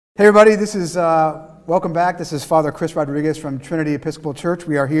Hey everybody, this is welcome back. This is Father Chris Rodriguez from Trinity Episcopal Church.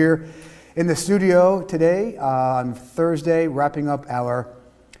 We are here in the studio today on Thursday, wrapping up our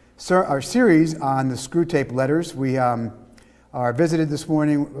series on the Screwtape Letters. We are visited this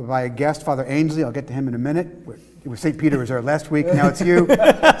morning by a guest, Father Ainsley. I'll get to him in a minute. It was St. Peter was there last week. Now it's you.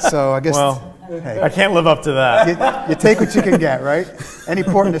 So I guess. Well, hey, I can't live up to that. you take what you can get, right? Any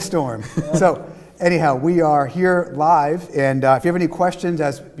port in a storm. So. Anyhow, we are here live, and if you have any questions,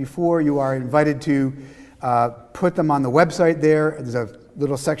 as before, you are invited to put them on the website there. There's a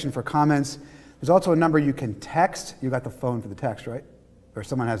little section for comments. There's also a number you can text. You got the phone for the text, right? Or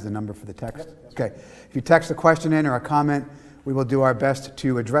someone has the number for the text? Yep. Okay. If you text a question in or a comment, we will do our best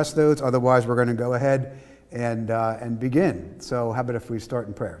to address those. Otherwise, we're going to go ahead and begin. So how about if we start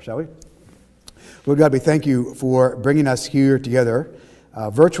in prayer, shall we? Lord God, we thank you for bringing us here together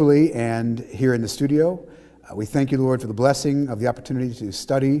virtually and here in the studio. We thank you, Lord, for the blessing of the opportunity to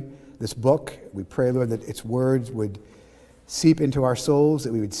study this book. We pray, Lord, that its words would seep into our souls,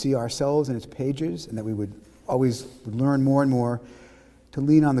 that we would see ourselves in its pages, and that we would always learn more and more to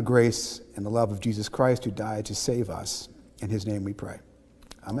lean on the grace and the love of Jesus Christ, who died to save us. In his name we pray.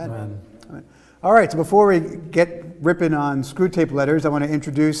 Amen. Amen. All right, so before we get ripping on Screwtape Letters, I want to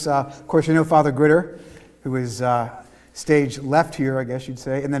introduce, of course, you know Father Gritter, who is stage left here, I guess you'd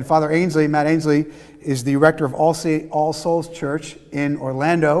say. And then Father Ainsley, Matt Ainsley, is the rector of All Souls Church in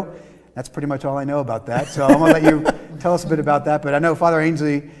Orlando. That's pretty much all I know about that. So I'm going to let you tell us a bit about that. But I know Father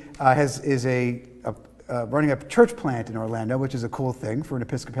Ainsley is running a church plant in Orlando, which is a cool thing for an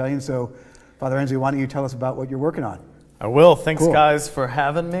Episcopalian. So Father Ainsley, why don't you tell us about what you're working on? I will. Thanks, guys, for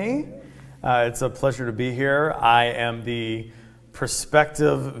having me. It's a pleasure to be here. I am the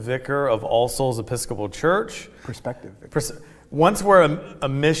prospective vicar of All Souls Episcopal Church. Prospective. Once we're a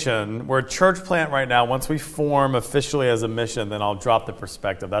mission, we're a church plant right now. Once we form officially as a mission, then I'll drop the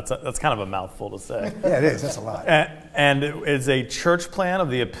perspective. That's kind of a mouthful to say. Yeah, it is. That's a lot. And it is a church plant of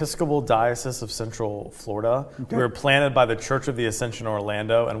the Episcopal Diocese of Central Florida. Okay. We were planted by the Church of the Ascension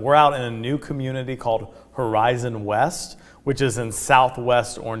Orlando, and we're out in a new community called Horizon West, which is in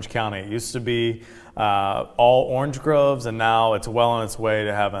southwest Orange County. It used to be all orange groves, and now it's well on its way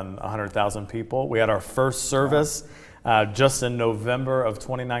to having 100,000 people. We had our first service just in November of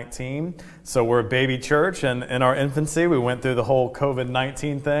 2019. So we're a baby church, and in our infancy, we went through the whole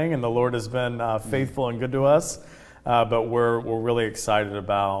COVID-19 thing, and the Lord has been faithful and good to us. But we're really excited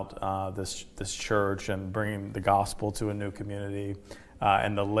about this church and bringing the gospel to a new community.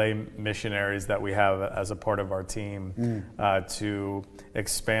 And the lay missionaries that we have as a part of our team to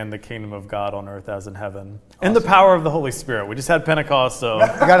expand the kingdom of God on earth as in heaven. Awesome. And the power of the Holy Spirit. We just had Pentecost, so you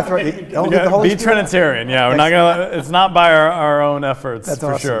got to don't get the Holy Spirit. Be Trinitarian. Yeah, we're not gonna. It's not by our own efforts. That's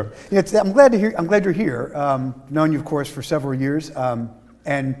for awesome. Sure. Yeah, I'm glad you're here. Known you, of course, for several years,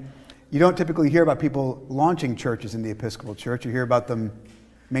 and you don't typically hear about people launching churches in the Episcopal Church. You hear about them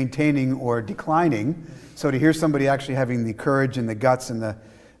maintaining or declining. So to hear somebody actually having the courage and the guts and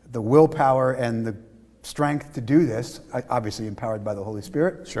the willpower and the strength to do this, obviously empowered by the Holy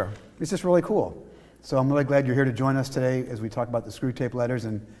Spirit, sure, it's just really cool. So I'm really glad you're here to join us today as we talk about the Screwtape Letters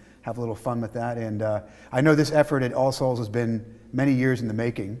and have a little fun with that. And I know this effort at All Souls has been many years in the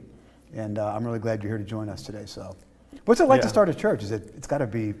making, and I'm really glad you're here to join us today. So what's it like to start a church? It's got to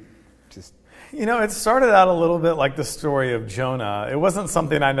be just... You know, it started out a little bit like the story of Jonah. It wasn't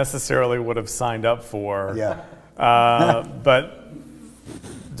something I necessarily would have signed up for. Yeah. But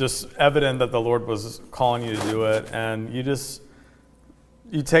just evident that the Lord was calling you to do it, and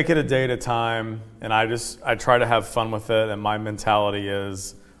you take it a day at a time, and I try to have fun with it, and my mentality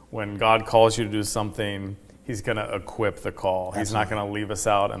is when God calls you to do something, He's going to equip the call. Absolutely. He's not going to leave us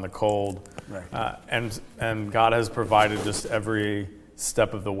out in the cold. Right. And God has provided just every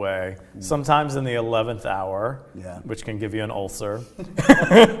step of the way, sometimes in the 11th hour, which can give you an ulcer,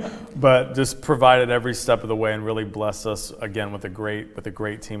 but just provided every step of the way and really blessed us again with a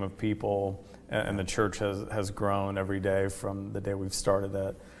great team of people, and the church has grown every day from the day we've started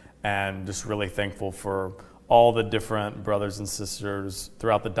it, and just really thankful for all the different brothers and sisters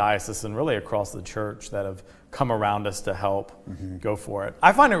throughout the diocese and really across the church that have come around us to help go for it.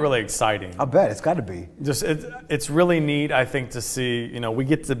 I find it really exciting. I'll bet. It's got to be. Just it's really neat, I think, to see, we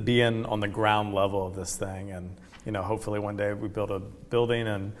get to be on the ground level of this thing, and, hopefully one day we build a building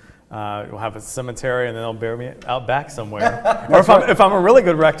and we'll have a cemetery, and then they'll bury me out back somewhere. Or if I'm a really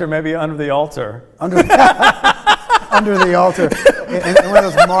good rector, maybe under the altar. Under the altar. And one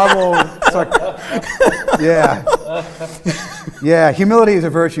of those marble... Yeah, humility is a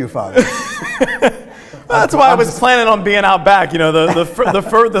virtue, Father. That's why I was planning on being out back, the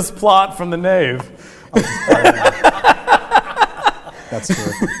furthest plot from the nave. That's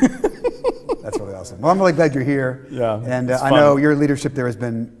terrific. That's really awesome. Well, I'm really glad you're here. Yeah, and it's I fun. know your leadership there has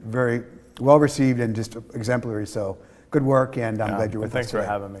been very well received and just exemplary. So good work, and I'm glad you're with us Thanks for today.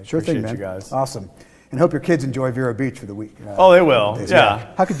 having me. Sure Appreciate thing, man. you guys. Awesome. And hope your kids enjoy Vero Beach for the week. Oh, they will. days.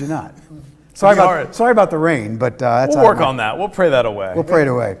 Yeah. How could you not? Sorry about the rain, but that's We'll work on that. We'll pray that away. We'll pray it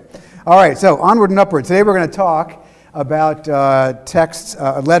away. All right, so onward and upward. Today we're going to talk about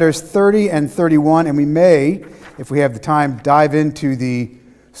letters 30 and 31, and we may, if we have the time, dive into the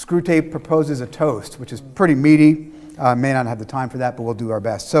Screwtape Proposes a Toast, which is pretty meaty. May not have the time for that, but we'll do our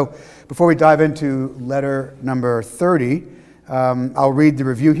best. So before we dive into letter number 30, I'll read the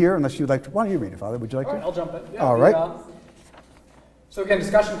review here, unless you'd like to. Why don't you read it, Father? Would you like All to? right, I'll jump in. Yeah, All right. So again,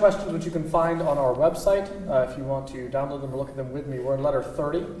 discussion questions, which you can find on our website if you want to download them or look at them with me. We're in letter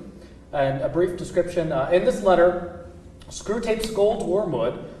 30. And a brief description. In this letter, Screwtape scolds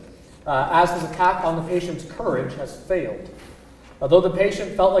Wormwood as his attack on the patient's courage has failed. Although the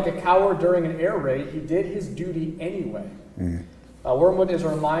patient felt like a coward during an air raid, he did his duty anyway. Wormwood is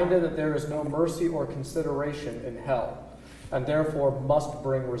reminded that there is no mercy or consideration in hell, and therefore must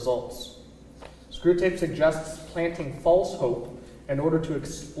bring results. Screwtape suggests planting false hope in order to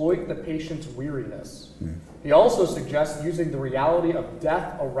exploit the patient's weariness. He also suggests using the reality of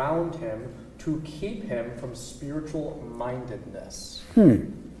death around him to keep him from spiritual mindedness.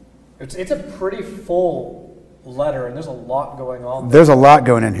 It's a pretty full letter, and there's a lot going on. There's a lot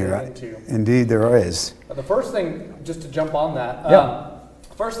going in here. Into. Indeed, there is. The first thing, just to jump on that,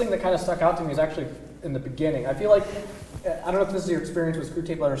 first thing that kind of stuck out to me is actually in the beginning. I feel like, I don't know if this is your experience with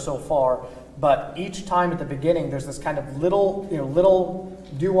Screwtape letters so far, but each time at the beginning there's this kind of little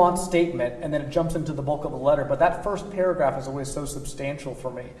nuanced statement, and then it jumps into the bulk of the letter. But that first paragraph is always so substantial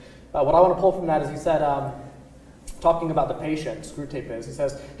for me. What I want to pull from that is he said, talking about the patient, Screwtape is, he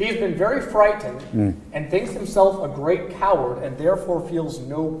says, he has been very frightened and thinks himself a great coward and therefore feels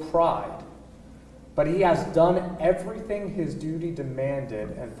no pride. But he has done everything his duty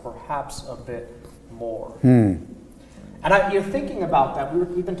demanded and perhaps a bit more. And you're thinking about that.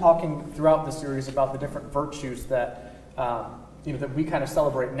 We've been talking throughout the series about the different virtues that that we kind of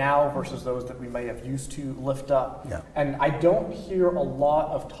celebrate now versus those that we may have used to lift up. Yeah. And I don't hear a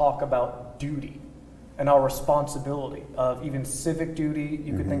lot of talk about duty and our responsibility of even civic duty.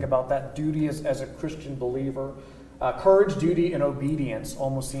 You could think about that duty as a Christian believer. Courage, duty, and obedience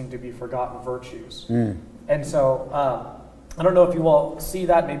almost seem to be forgotten virtues. And so I don't know if you all see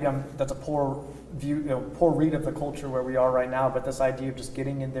that. Maybe that's a poor view, poor read of the culture where we are right now. But this idea of just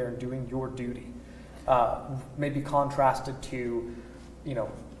getting in there and doing your duty, maybe contrasted to,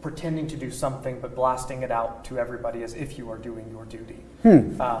 pretending to do something but blasting it out to everybody as if you are doing your duty.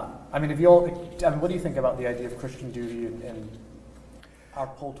 What do you think about the idea of Christian duty and our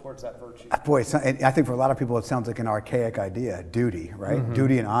pull towards that virtue? Boy, I think for a lot of people it sounds like an archaic idea, duty, right?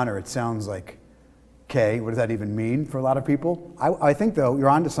 Duty and honor, it sounds like, okay, what does that even mean for a lot of people? I think, though, you're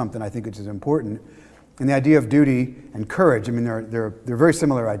onto something I think which is important. And the idea of duty and courage, they're very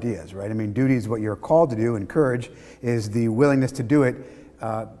similar ideas, right? Duty is what you're called to do, and courage is the willingness to do it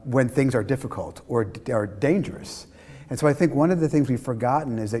when things are difficult or dangerous. And so I think one of the things we've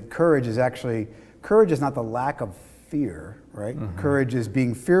forgotten is that courage is not the lack of fear, right? Courage is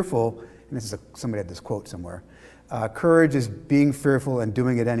being fearful, and somebody had this quote somewhere. Courage is being fearful and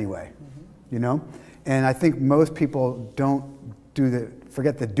doing it anyway, And I think most people don't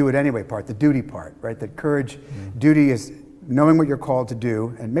forget the do it anyway part, the duty part, right? That courage, duty is knowing what you're called to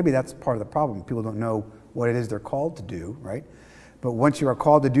do, and maybe that's part of the problem. People don't know what it is they're called to do, right? But once you are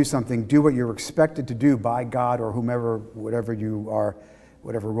called to do something, do what you're expected to do by God or whomever, whatever you are,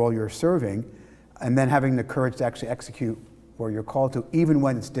 whatever role you're serving, and then having the courage to actually execute where you're called to, even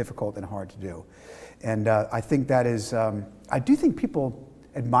when it's difficult and hard to do. And I think that is, I do think people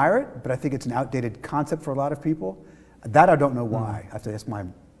admire it, but I think it's an outdated concept for a lot of people. That I don't know why. I have to ask my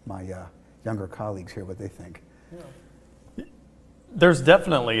younger colleagues here what they think. There's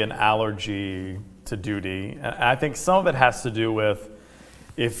definitely an allergy to duty. And I think some of it has to do with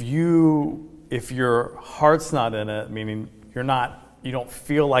if your heart's not in it, meaning you don't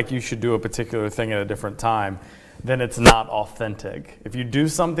feel like you should do a particular thing at a different time, then it's not authentic. If you do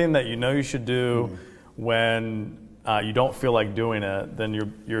something that you know you should do when you don't feel like doing it, then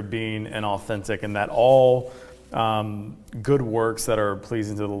you're being inauthentic, and that all good works that are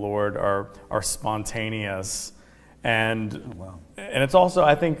pleasing to the Lord are spontaneous. And it's also,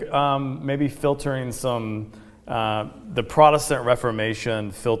 I think, maybe filtering some, the Protestant Reformation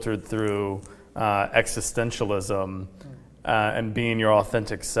filtered through existentialism and being your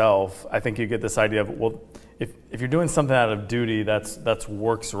authentic self. I think you get this idea of, well, if you're doing something out of duty, that's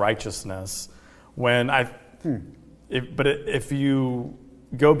works righteousness. When if you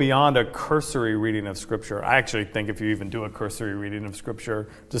go beyond a cursory reading of Scripture, I actually think if you even do a cursory reading of Scripture,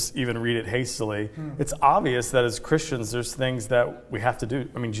 just even read it hastily, it's obvious that as Christians, there's things that we have to do.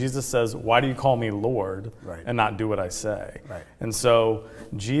 I mean, Jesus says, "Why do you call me Lord and not do what I say?" Right. And so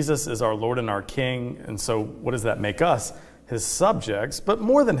Jesus is our Lord and our King, and so what does that make us? His subjects, but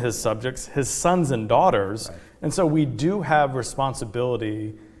more than his subjects, his sons and daughters. Right. And so we do have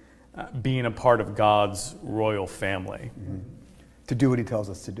responsibility being a part of God's royal family. Mm-hmm. To do what he tells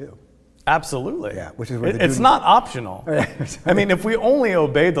us to do. Absolutely. Yeah, which is where it's not optional. I mean, if we only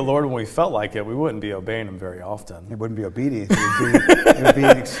obeyed the Lord when we felt like it, we wouldn't be obeying him very often. It wouldn't be obedience. It would be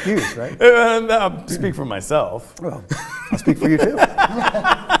an excuse, right? I'll speak for myself. Well, I'll speak for you too.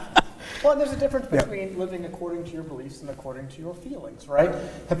 Well, there's a difference between living according to your beliefs and according to your feelings, right?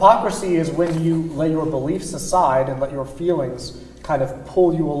 Hypocrisy is when you lay your beliefs aside and let your feelings kind of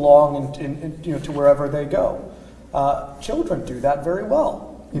pull you along and to wherever they go. Children do that very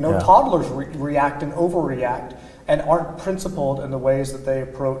well. Toddlers react and overreact and aren't principled in the ways that they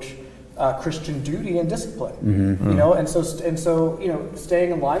approach Christian duty and discipline. Mm-hmm. And so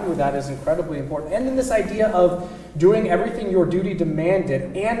staying in line with that is incredibly important. And then this idea of doing everything your duty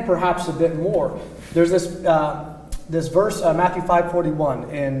demanded and perhaps a bit more. There's this verse, Matthew 5:41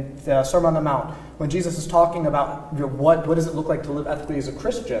 in the Sermon on the Mount, when Jesus is talking about what does it look like to live ethically as a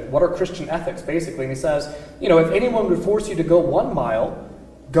Christian? What are Christian ethics, basically? And he says, if anyone would force you to go 1 mile,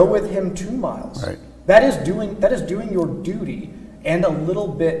 go with him 2 miles. Right. That is doing your duty and a little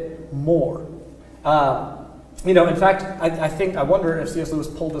bit more. In fact, I wonder if C.S. Lewis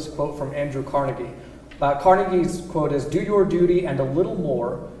pulled this quote from Andrew Carnegie. Carnegie's quote is, "Do your duty and a little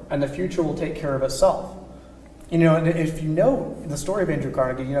more, and the future will take care of itself." And if you know the story of Andrew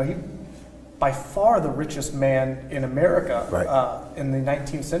Carnegie, he by far the richest man in America in the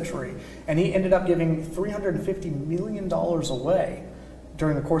 19th century, and he ended up giving $350 million away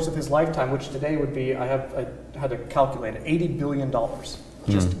during the course of his lifetime, which today would be, I had to calculate it, $80 billion.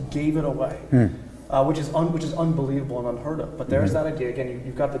 Just gave it away, which is unbelievable and unheard of. But there's that idea again.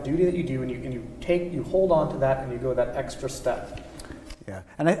 You've got the duty that you do, and you hold on to that, and you go that extra step. Yeah,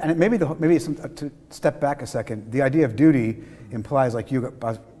 and maybe to step back a second, the idea of duty implies, like you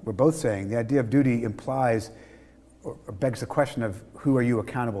were both saying, the idea of duty implies or begs the question of who are you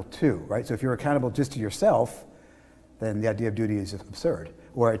accountable to, right? So if you're accountable just to yourself, then the idea of duty is absurd,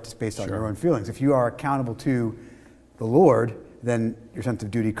 or it's based on your own feelings. If you are accountable to the Lord, then your sense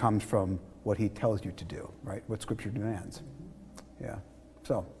of duty comes from what he tells you to do, right? What Scripture demands. Yeah.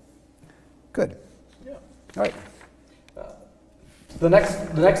 So, good. Yeah. All right. The next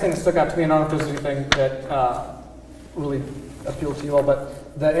thing that stuck out to me, and I don't know if there's anything that really appealed to you all,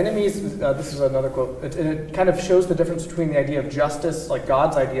 but the enemies, this is another quote, and it kind of shows the difference between the idea of justice, like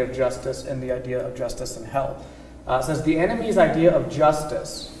God's idea of justice, and the idea of justice in hell. It says, the enemy's idea of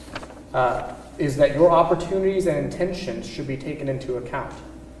justice is that your opportunities and intentions should be taken into account.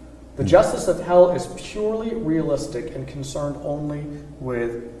 The justice of hell is purely realistic and concerned only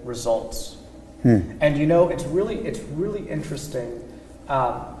with results. And it's really interesting.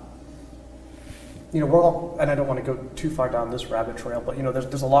 We're all, and I don't want to go too far down this rabbit trail, but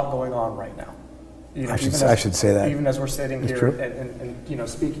there's a lot going on right now. I should say that. Even as we're sitting here and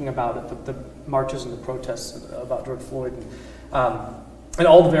speaking about it, the marches and the protests about George Floyd and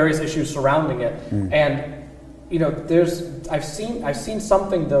all the various issues surrounding it. And I've seen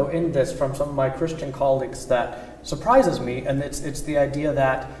something though in this from some of my Christian colleagues that surprises me, and it's the idea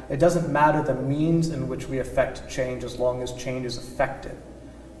that it doesn't matter the means in which we affect change as long as change is effected.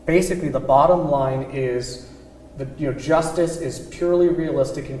 Basically, the bottom line is that justice is purely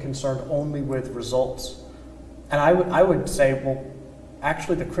realistic and concerned only with results. And I would say, well,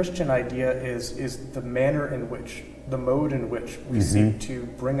 actually, the Christian idea is the manner in which, the mode in which we seek to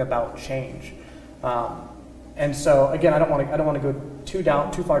bring about change. And so, again, I don't want to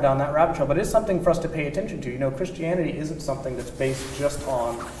go too far down that rabbit trail, but it is something for us to pay attention to. Christianity isn't something that's based just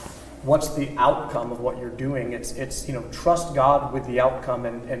on what's the outcome of what you're doing. It's trust God with the outcome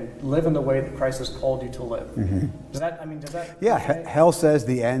and live in the way that Christ has called you to live. Does that? Yeah, hell says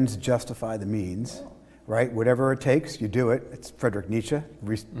the ends justify the means, right? Whatever it takes, you do it. It's Friedrich Nietzsche,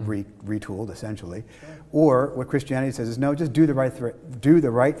 retooled essentially. Sure. Or what Christianity says is no, just do the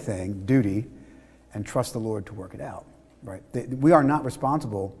right thing, duty, and trust the Lord to work it out, right? We are not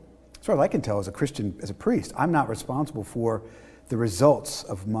responsible, as far as I can tell as a Christian, as a priest, I'm not responsible for the results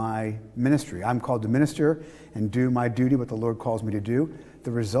of my ministry. I'm called to minister and do my duty, what the Lord calls me to do.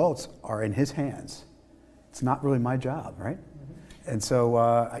 The results are in his hands. It's not really my job, right? And so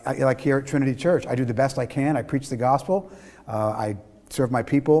I like here at Trinity Church, I do the best I can. I preach the gospel. I serve my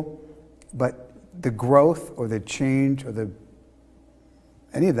people. But the growth or the change or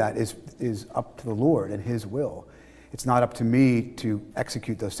any of that is up to the Lord and His will. It's not up to me to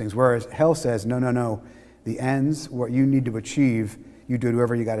execute those things. Whereas hell says, no. The ends, what you need to achieve, you do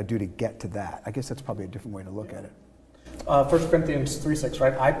whatever you got to do to get to that. I guess that's probably a different way to look at it. 1 Corinthians 3:6,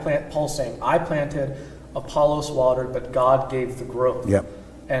 right? Paul's saying, I planted, Apollos watered, but God gave the growth. Yep.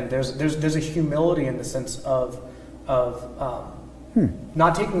 And there's a humility in the sense of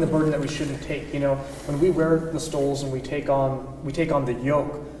not taking the burden that we shouldn't take. You know, when we wear the stoles and we take on the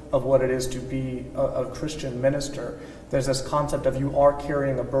yoke of what it is to be a Christian minister, there's this concept of you are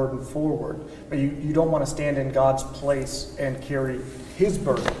carrying a burden forward, but you don't want to stand in God's place and carry His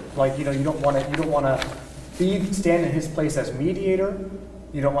burden. Like, you don't want to stand in His place as mediator.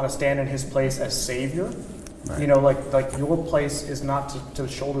 You don't want to stand in His place as savior. Right. You know, like your place is not to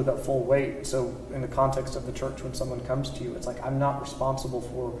shoulder that full weight. So in the context of the church, when someone comes to you, it's like, I'm not responsible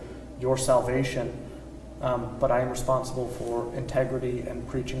for your salvation, but I am responsible for integrity and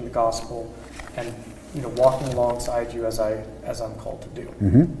preaching the gospel and, walking alongside you as I'm called to do.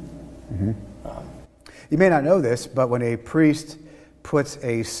 Mm-hmm. Mm-hmm. You may not know this, but when a priest puts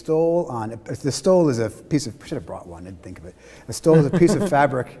a stole on, the stole is a piece of, should have brought one, didn't think of it. A stole is a piece of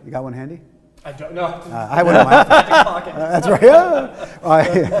fabric. You got one handy? I don't know. I have one in my pocket. That's right.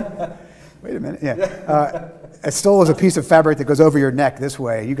 Yeah. Wait a minute. Yeah. A stole is a piece of fabric that goes over your neck this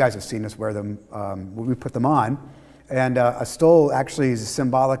way. You guys have seen us wear them when we put them on. And a stole actually is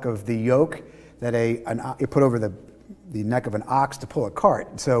symbolic of the yoke that you put over the neck of an ox to pull a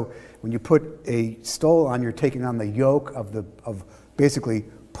cart. So when you put a stole on, you're taking on the yoke of basically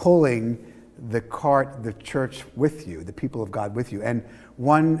pulling the cart, the church with you, the people of God with you. And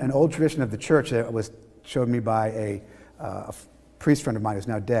an old tradition of the church that was showed me by a priest friend of mine who's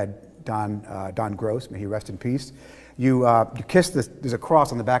now dead, Don Gross, may he rest in peace. You kiss this. There's a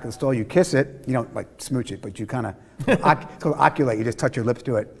cross on the back of the stole. You kiss it. You don't like smooch it, but you kind of it's called oculate. You just touch your lips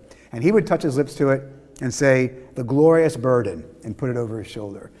to it. And he would touch his lips to it and say, "The glorious burden," and put it over his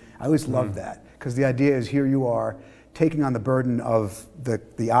shoulder. I always loved that, because the idea is, here you are taking on the burden of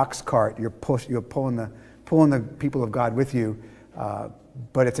the ox cart. You're pulling the people of God with you,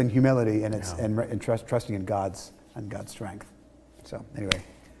 but it's in humility and it's and trusting in God's strength. So anyway,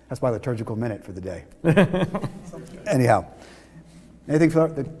 that's my liturgical minute for the day. Anyhow, anything for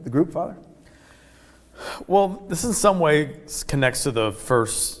the group, Father? Well, this in some ways connects to the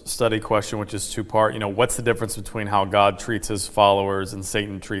first study question, which is two-part. What's the difference between how God treats His followers and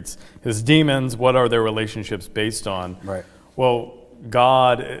Satan treats His demons? What are their relationships based on? Right. Well,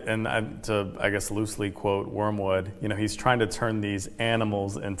 God, and to, I guess, loosely quote Wormwood, He's trying to turn these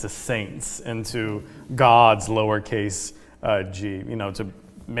animals into saints, into God's lowercase g, to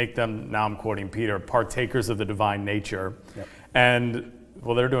make them, now I'm quoting Peter, partakers of the divine nature. Yep. And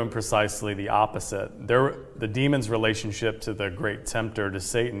well, they're doing precisely the opposite. The demon's relationship to the great tempter, to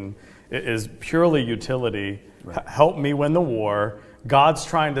Satan, is purely utility. Right. Help me win the war. God's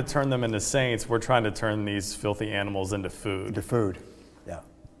trying to turn them into saints. We're trying to turn these filthy animals into food. Yeah.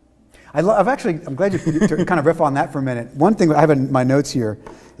 I'm glad you kind of riff on that for a minute. One thing I have in my notes here,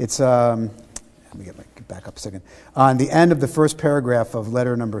 it's, let me get back up a second. On the end of the first paragraph of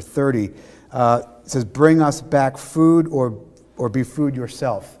letter number 30, it says, "Bring us back food or be food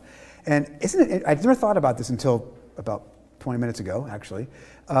yourself." And isn't it, I'd never thought about this until about 20 minutes ago, actually.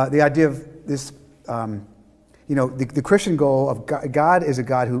 The idea of this, the Christian goal of God is a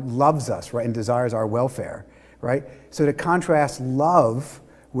God who loves us, right, and desires our welfare, right? So to contrast love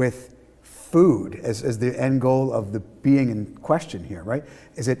with food as the end goal of the being in question here, right?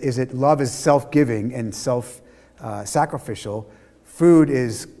 Is it love is self-giving and self-sacrificial. Food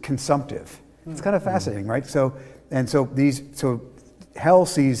is consumptive. It's kind of fascinating, right? So hell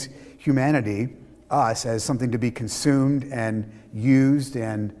sees humanity, us, as something to be consumed and used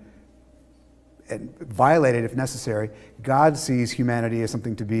and violated if necessary. God sees humanity as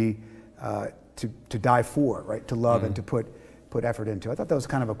something to be to die for, right? To love and to put effort into. I thought that was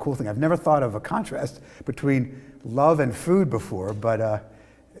kind of a cool thing. I've never thought of a contrast between love and food before, but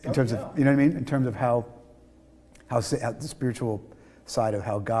in terms of, you know what I mean? In terms of how the spiritual side of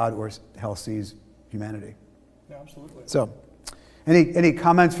how God or hell sees humanity. Yeah, absolutely. So, any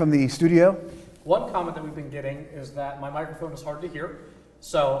comments from the studio? One comment that we've been getting is that my microphone is hard to hear,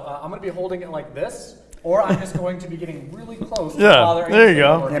 so I'm going to be holding it like this, or I'm just going to be getting really close to Father. There you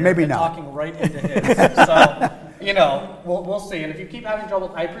go. Yeah, maybe not. Talking right into his. So, we'll see. And if you keep having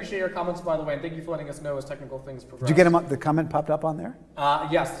trouble, I appreciate your comments, by the way, and thank you for letting us know as technical things progress. Did you get them? The comment popped up on there?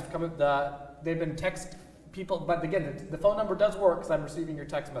 Yes, they've been text people, but again, the phone number does work because I'm receiving your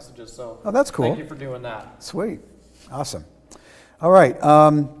text messages. So, that's cool. Thank you for doing that. Sweet, awesome. All right.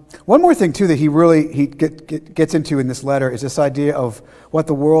 One more thing too that he gets into in this letter is this idea of what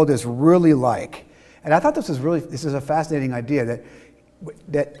the world is really like. And I thought this is a fascinating idea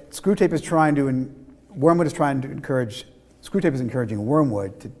that Screwtape is trying to, Wormwood is trying to encourage. Screwtape is encouraging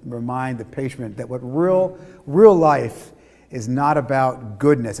Wormwood to remind the patient that what real life is not about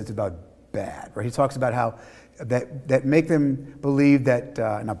goodness; it's about bad. Right? He talks about how that make them believe that.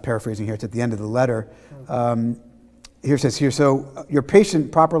 And I'm paraphrasing here. It's at the end of the letter. Here it says here. So your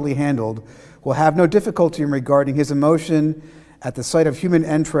patient, properly handled, will have no difficulty in regarding his emotion at the sight of human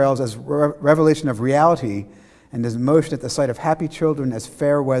entrails as revelation of reality, and his emotion at the sight of happy children as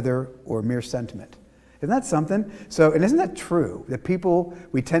fair weather or mere sentiment. Isn't that something? So, and isn't that true? That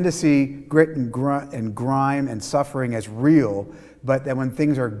we tend to see grit and grime and suffering as real, but that when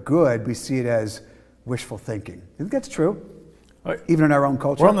things are good, we see it as wishful thinking. You think that's true? Even in our own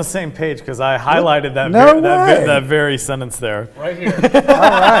culture? We're on the same page because I highlighted that very sentence there. Right here. All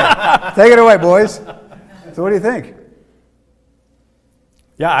right. Take it away, boys. So what do you think?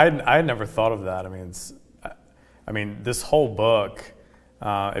 Yeah, I had never thought of that. I mean, this whole book,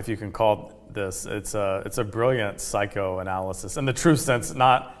 if you can call this, it's a brilliant psychoanalysis in the true sense,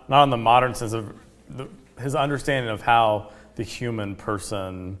 not in the modern sense of his understanding of how the human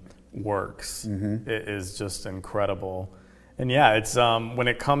person works. It is just incredible. And yeah, it's when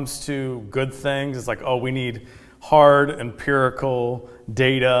it comes to good things, it's like, oh, we need hard empirical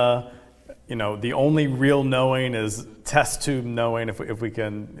data. The only real knowing is test tube knowing. If we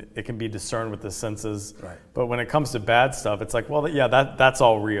can, it can be discerned with the senses. Right. But when it comes to bad stuff, it's like, well, yeah, that's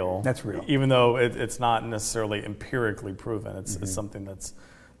all real. That's real. Even though it's not necessarily empirically proven. It's something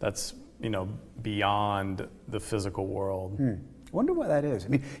that's beyond the physical world. I wonder what that is. I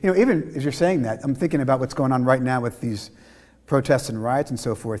mean, even as you're saying that, I'm thinking about what's going on right now with these protests and riots and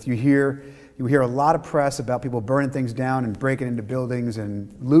so forth. You hear a lot of press about people burning things down and breaking into buildings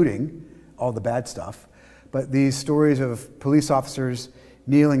and looting, all the bad stuff. But these stories of police officers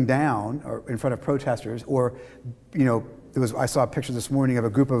kneeling down or in front of protesters, or I saw a picture this morning of a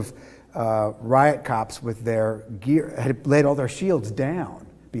group of riot cops with their gear, had laid all their shields down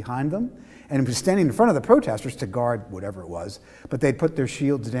behind them, and was standing in front of the protesters to guard whatever it was, but they'd put their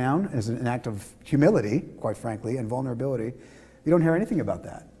shields down as an act of humility, quite frankly, and vulnerability. You don't hear anything about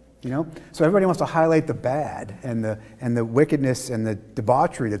that. So everybody wants to highlight the bad and the wickedness and the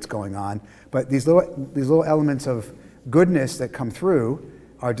debauchery that's going on, but these little elements of goodness that come through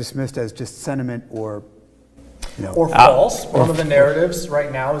are dismissed as just sentiment or false. One of the narratives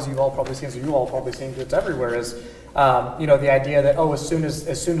right now, as you've all probably seen, it's everywhere, is the idea that as soon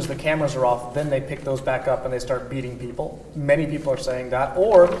as the cameras are off, then they pick those back up and they start beating people. Many people are saying that.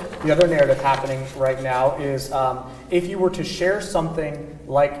 Or the other narrative happening right now is if you were to share something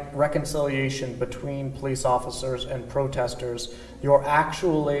like reconciliation between police officers and protesters, you're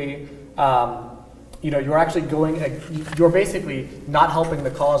actually you're basically not helping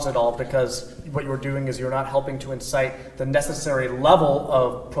the cause at all, because what you're doing is you're not helping to incite the necessary level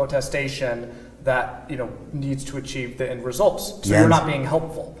of protestation that needs to achieve the end results. So you're not being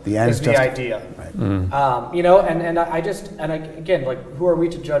helpful. Is the idea, right? Again, who are we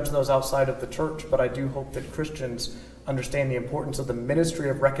to judge those outside of the church? But I do hope that Christians understand the importance of the ministry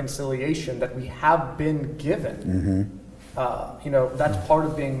of reconciliation that we have been given. That's part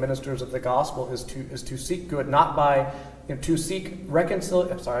of being ministers of the gospel, is to seek good, not by to seek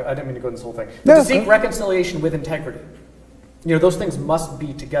reconciliation. I'm sorry, I didn't mean to go into this whole thing. To seek reconciliation with integrity. Those things must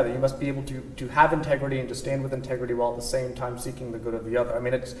be together. You must be able to have integrity and to stand with integrity while at the same time seeking the good of the other. I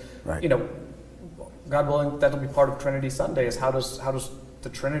mean, it's right. God willing, that'll be part of Trinity Sunday. Is how does the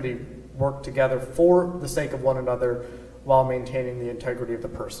Trinity work together for the sake of one another while maintaining the integrity of the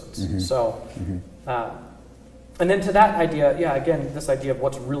persons. So. And then to that idea, again, this idea of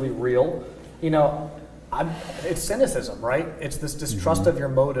what's really real, it's cynicism, right? It's this distrust of your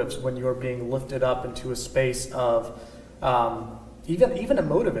motives when you're being lifted up into a space of even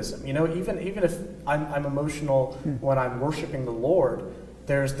emotivism. Even if I'm emotional when I'm worshiping the Lord,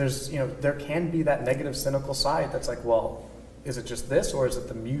 there's there can be that negative, cynical side that's like, well, is it just this, or is it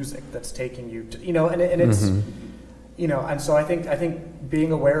the music that's taking you to and it's and so I think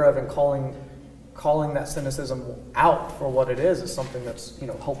being aware of and calling that cynicism out for what it is something that's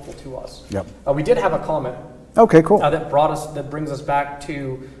helpful to us. Yep. We did have a comment. Okay, cool. That brings us back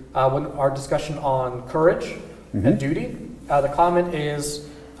to when our discussion on courage and duty. The comment is,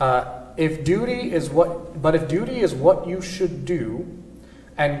 if duty is what you should do,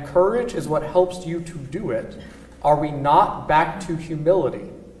 and courage is what helps you to do it, are we not back to humility?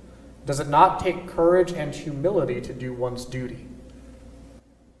 Does it not take courage and humility to do one's duty?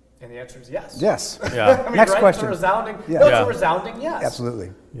 And the answer is yes. Yes. Yeah. I mean, Next right? question. It's a resounding, Yeah. no, it's Yeah. a resounding yes.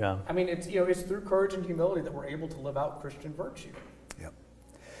 Absolutely. Yeah. I mean, it's through courage and humility that we're able to live out Christian virtue. Yep.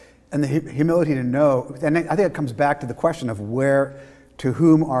 And the humility to know, and I think it comes back to the question of to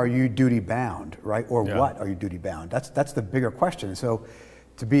whom are you duty bound, right? Or Yeah. what are you duty bound? That's the bigger question. So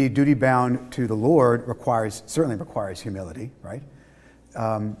to be duty bound to the Lord certainly requires humility, right?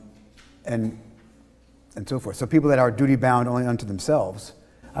 And so forth. So people that are duty bound only unto themselves,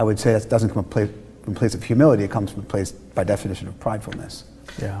 I would say that doesn't come from a place of humility. It comes from a place, by definition, of pridefulness.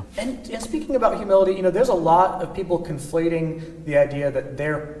 Yeah. And speaking about humility, there's a lot of people conflating the idea that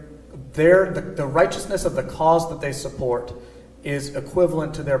the righteousness of the cause that they support is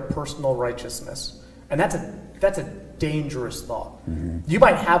equivalent to their personal righteousness, and that's a dangerous thought. Mm-hmm. You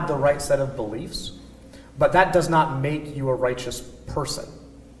might have the right set of beliefs, but that does not make you a righteous person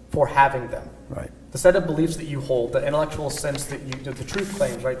for having them. Right. The set of beliefs that you hold, the intellectual sense that the truth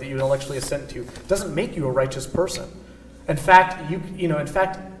claims, right, that you intellectually assent to, doesn't make you a righteous person. In fact,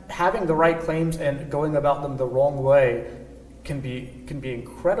 having the right claims and going about them the wrong way can be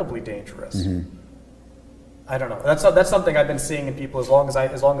incredibly dangerous. Mm-hmm. I don't know. That's something I've been seeing in people. As long as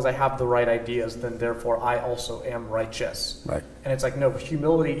I have the right ideas, then therefore I also am righteous. Right. And it's like, no,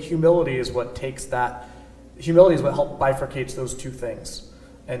 humility is what takes that. Humility is what bifurcates those two things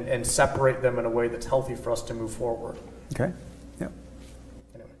and separate them in a way that's healthy for us to move forward. Okay. Yeah.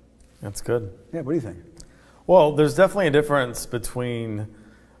 Anyway. That's good. Yeah. What do you think? Well, there's definitely a difference between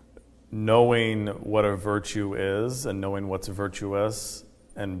knowing what a virtue is and knowing what's virtuous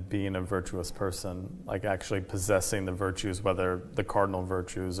and being a virtuous person, like actually possessing the virtues, whether the cardinal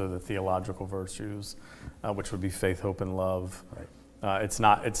virtues or the theological virtues, which would be faith, hope, and love. Right. It's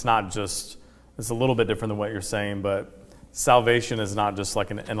a little bit different than what you're saying, but salvation is not just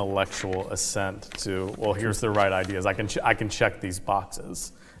like an intellectual assent to, well, here's the right ideas. I can check these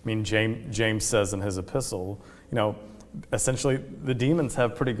boxes. I mean, James says in his epistle, essentially the demons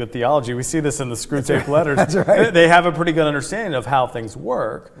have pretty good theology. We see this in the Screwtape letters. That's right. They have a pretty good understanding of how things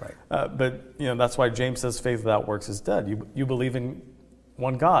work. Right. But that's why James says faith without works is dead. You believe in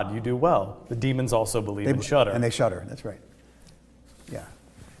one God, you do well. The demons also believe and shudder. And they shudder. That's right. Yeah.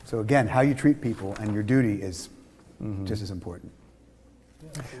 So again, how you treat people and your duty is just as important.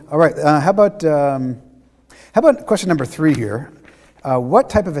 Yeah. All right. How about question number 3 here? What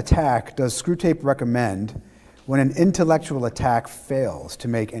type of attack does Screwtape recommend when an intellectual attack fails to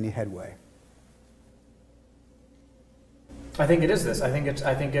make any headway? I think it is this. I think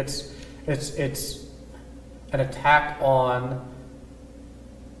it's an attack on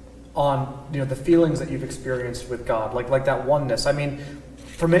the feelings that you've experienced with God, like that oneness. I mean,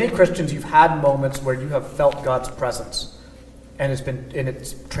 for many Christians, you've had moments where you have felt God's presence, and it's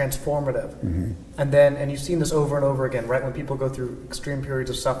transformative. Mm-hmm. And you've seen this over and over again, right? When people go through extreme periods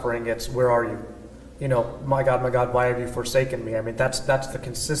of suffering, it's, where are you? My God, why have you forsaken me? I mean, that's the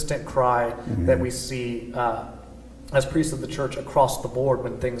consistent cry that we see as priests of the church across the board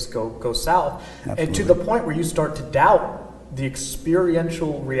when things go south. Absolutely. And to the point where you start to doubt the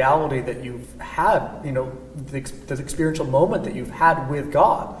experiential reality that you've had, the experiential moment that you've had with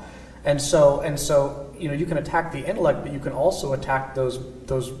God. And so you can attack the intellect, but you can also attack those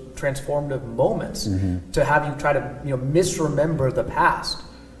transformative moments to have you try to misremember the past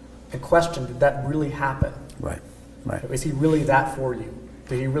and question, did that really happen? Right. Is he really that for you?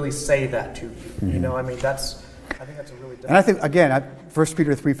 Did he really say that to you? I think that's a really different. And I think, again, 1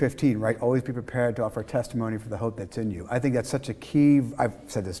 Peter 3:15, right? Always be prepared to offer testimony for the hope that's in you. I think that's such a key, I've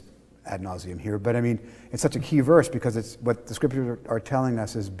said this ad nauseum here, but I mean, it's such a key verse because it's what the scriptures are telling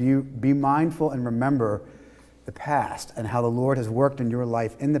us is be mindful and remember the past and how the Lord has worked in your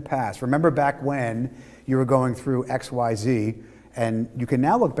life in the past. Remember back when you were going through X, Y, Z, and you can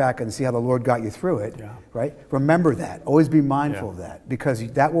now look back and see how the Lord got you through it, right? Remember that. Always be mindful of that, because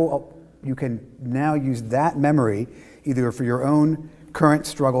you can now use that memory either for your own current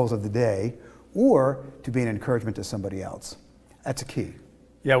struggles of the day or to be an encouragement to somebody else. That's a key.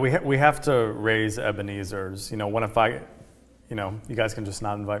 Yeah, we have to raise Ebenezer's. You guys can just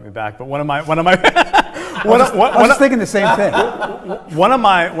not invite me back. But I was just thinking the same thing. One of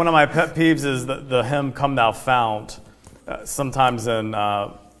my pet peeves is the hymn "Come Thou Fount." Sometimes in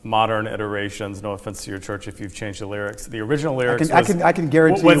modern iterations, no offense to your church if you've changed the lyrics. The original lyrics I can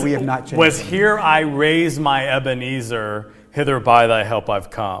guarantee you we have not changed. Was "Here I raise my Ebenezer, hither by thy help I've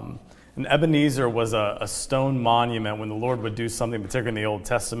come." And Ebenezer was a stone monument when the Lord would do something, particularly in the Old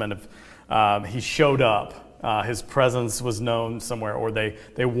Testament. If he showed up, his presence was known somewhere, or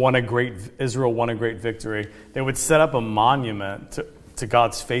Israel won a great victory, they would set up a monument to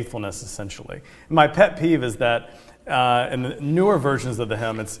God's faithfulness, essentially. And my pet peeve is that in the newer versions of the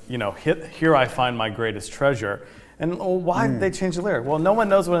hymn, it's, here I find my greatest treasure. And why did they change the lyric? Well, no one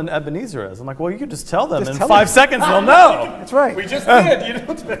knows what an Ebenezer is. I'm like, well, you could just tell them. In 5 seconds, they'll know. That's right. We just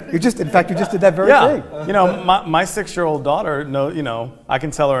did. In fact, you just did that very thing. My 6-year-old daughter, I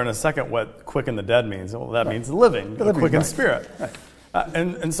can tell her in a second what quicken the dead means. Well, that means living, quicken spirit. Right.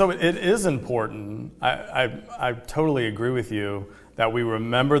 And so it is important. I totally agree with you that we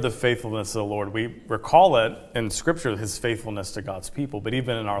remember the faithfulness of the Lord. We recall it in Scripture, his faithfulness to God's people. But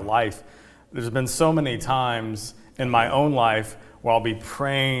even in our life, there's been so many times in my own life where I'll be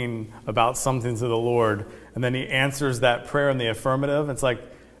praying about something to the Lord, and then he answers that prayer in the affirmative. It's like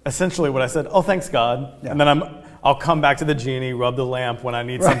essentially what I said, oh, thanks, God. Yeah. And then I'll come back to the genie, rub the lamp when I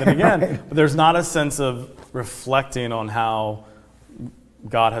need something again. Right. But there's not a sense of reflecting on how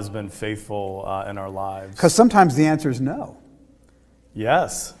God has been faithful in our lives. Because sometimes the answer is no.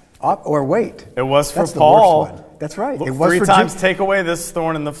 Yes. Or wait. It was for Paul. That's right. It was 3 times, take away this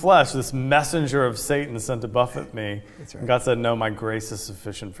thorn in the flesh, this messenger of Satan sent to buffet me. That's right. And God said, no, my grace is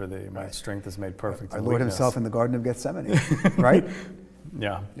sufficient for thee. My strength is made perfect. Our Lord himself in the Garden of Gethsemane, right?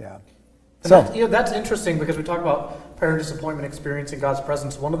 Yeah. So that's interesting because we talk about prayer and disappointment, experiencing God's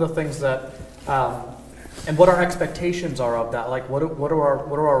presence. One of the things that, and what our expectations are of that, like what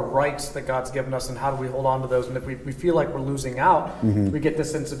are our rights that God's given us, and how do we hold on to those? And if we feel like we're losing out, we get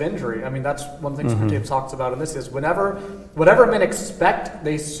this sense of injury. I mean, that's one thing Screwtape talks about in this is whatever men expect,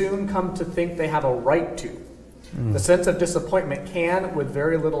 they soon come to think they have a right to. The sense of disappointment can, with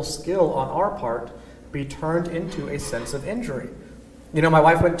very little skill on our part, be turned into a sense of injury. My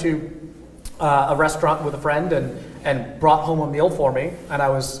wife went to a restaurant with a friend and brought home a meal for me, and I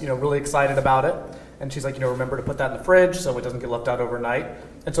was really excited about it. And she's like, remember to put that in the fridge so it doesn't get left out overnight.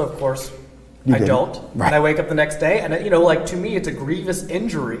 And so, of course, I don't. Right. And I wake up the next day, and to me, it's a grievous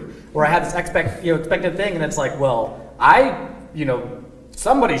injury where I had this expected thing, and it's like, well,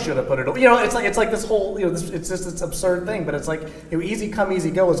 somebody should have put it. It's like this whole, it's just this absurd thing. But it's like, easy come, easy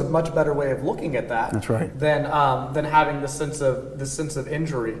go is a much better way of looking at that. That's right. Than having this sense of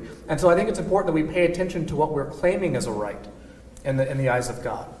injury. And so I think it's important that we pay attention to what we're claiming as a right in the eyes of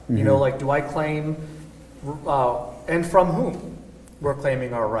God. Do I claim, and from whom we're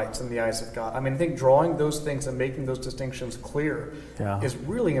claiming our rights in the eyes of God? I mean, I think drawing those things and making those distinctions clear is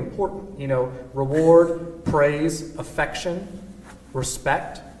really important. Reward, praise, affection,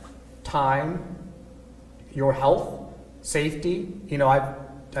 respect, time, your health, safety. I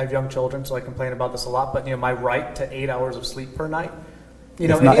have young children, so I complain about this a lot, but my right to 8 hours of sleep per night.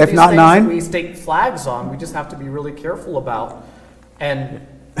 If not 9, we stake flags on. We just have to be really careful about. And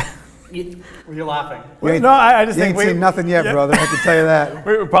you're laughing. I just think we ain't seen nothing yet, brother. I can tell you that.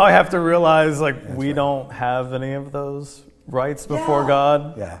 We probably have to realize we don't have any of those rights before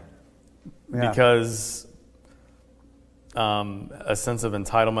God. Yeah. Because a sense of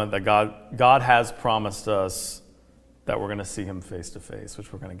entitlement that God has promised us that we're going to see Him face to face,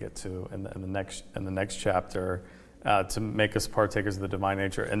 which we're going to get to in the next chapter, to make us partakers of the divine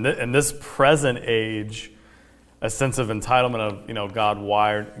nature. And in this present age, a sense of entitlement of, God,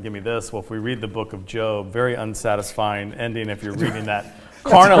 why give me this? Well, if we read the book of Job, very unsatisfying ending if you're reading that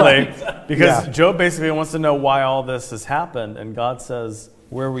carnally, because Job basically wants to know why all this has happened. And God says,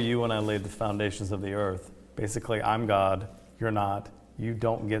 where were you when I laid the foundations of the earth? Basically, I'm God, you're not. You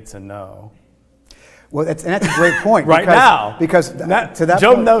don't get to know. Well, that's a great point. Because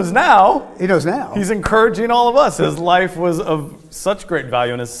Job knows now. He knows now. He's encouraging all of us. His life was of such great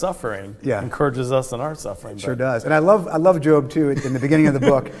value, and his suffering encourages us in our suffering. Sure does. And I love Job, too, in the beginning of the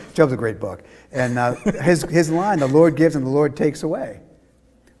book. Job's a great book. And his line, the Lord gives and the Lord takes away.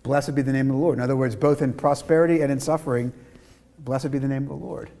 Blessed be the name of the Lord. In other words, both in prosperity and in suffering, blessed be the name of the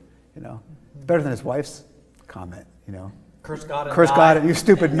Lord. It's better than his wife's comment, Curse God and die. Curse God, you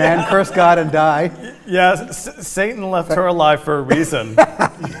stupid man. Curse God and die. Yeah, Satan left her alive for a reason.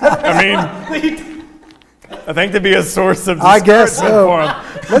 I mean, I think to be a source of discouragement guess so. For him.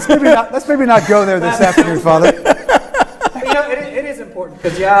 Let's maybe not go there this afternoon, Father. It is important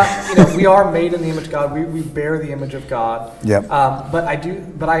because we are made in the image of God. We bear the image of God. Yep. I'm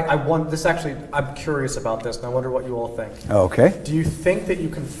curious about this, and I wonder what you all think. Okay. Do you think that you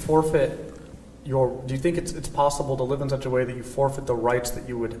can forfeit do you think it's possible to live in such a way that you forfeit the rights that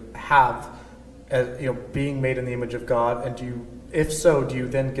you would have as being made in the image of God? And if so, do you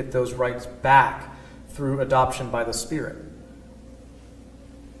then get those rights back through adoption by the Spirit?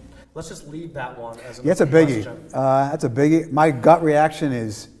 Let's just leave that one as a that's a biggie. That's a biggie. My gut reaction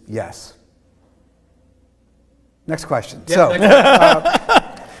is yes. Next question. How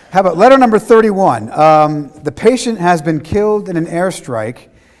about letter number 31? The patient has been killed in an airstrike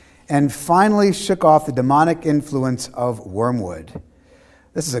and finally shook off the demonic influence of wormwood.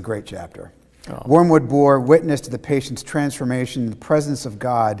 This is a great chapter. Oh. Wormwood bore witness to the patient's transformation in the presence of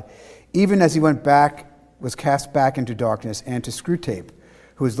God, even as he was cast back into darkness, and to Screwtape,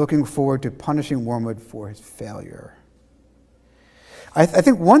 who was looking forward to punishing Wormwood for his failure. I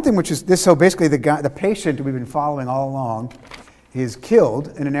think one thing which is this, so basically the patient we've been following all along is killed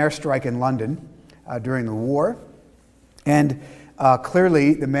in an airstrike in London during the war. And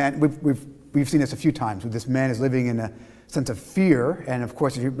clearly the man, we've seen this a few times, where this man is living in a sense of fear. And of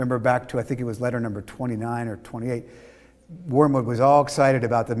course, if you remember back to, I think it was letter number 29 or 28, Wormwood was all excited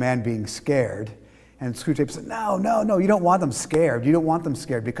about the man being scared. And Screwtape said, no, you don't want them scared. You don't want them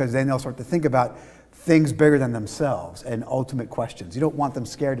scared, because then they'll start to think about things bigger than themselves and ultimate questions. You don't want them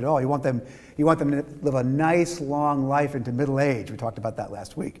scared at all. You want them to live a nice, long life into middle age. We talked about that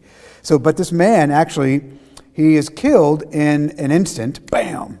last week. But this man, actually, he is killed in an instant,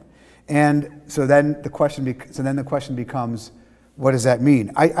 bam. And so then the question becomes, what does that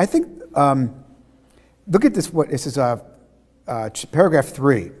mean? I think, look at this, this is paragraph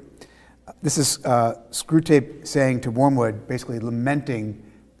 3. This is Screwtape saying to Wormwood, basically lamenting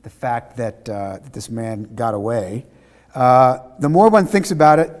the fact that this man got away. The more one thinks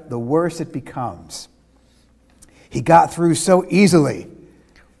about it, the worse it becomes. He got through so easily.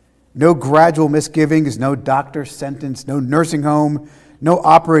 No gradual misgivings, no doctor's sentence, no nursing home, no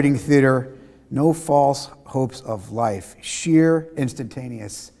operating theater, no false hopes of life. Sheer,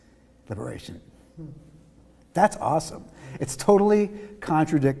 instantaneous liberation. That's awesome. It's totally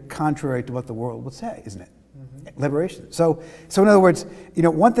contrary to what the world would say, isn't it? Liberation. So in other words,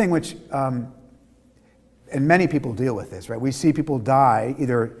 one thing which, and many people deal with this, right? We see people die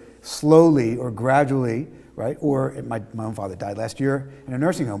either slowly or gradually, right? Or my own father died last year in a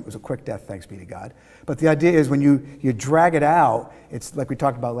nursing home. It was a quick death, thanks be to God. But the idea is when you drag it out, it's like we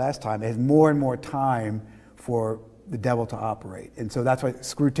talked about last time, it has more and more time for the devil to operate. And so that's why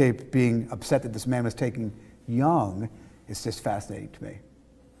Screwtape being upset that this man was taken young is just fascinating to me.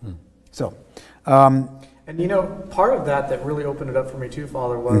 So, and part of that really opened it up for me too,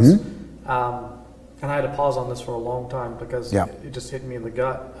 Father, was, and I had to pause on this for a long time because it just hit me in the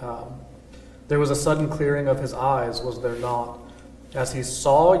gut. There was a sudden clearing of his eyes, was there not, as he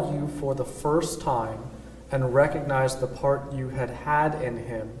saw you for the first time and recognized the part you had in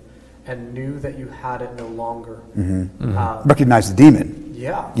him and knew that you had it no longer. Recognized the demon.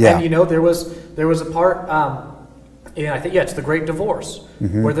 Yeah. And there was a part. I think it's the Great Divorce,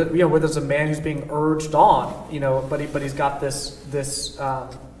 where there's a man who's being urged on, but he's got this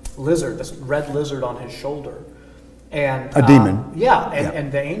lizard, this red lizard on his shoulder, and a demon.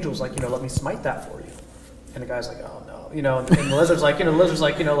 And the angel's like, let me smite that for you, and the guy's like, oh no, and the lizard's like,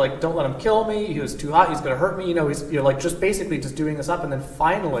 don't let him kill me. He was too hot. He's gonna hurt me. He's just basically just doing this up, and then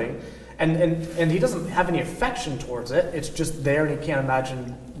finally, and he doesn't have any affection towards it. It's just there, and he can't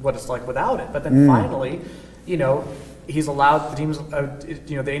imagine what it's like without it. But then finally, he's allowed, the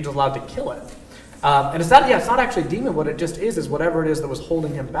angel's allowed to kill it. And it's not actually a demon. What it just is whatever it is that was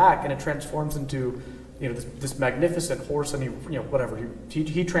holding him back, and it transforms into, this magnificent horse, and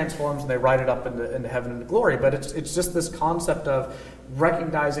he transforms, and they ride it up into heaven and glory. But it's just this concept of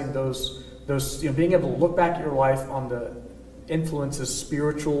recognizing those being able to look back at your life on the influences,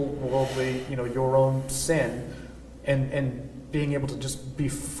 spiritual, worldly, your own sin, and being able to just be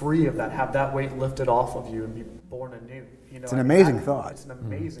free of that, have that weight lifted off of you and be born anew. It's an amazing thought. It's an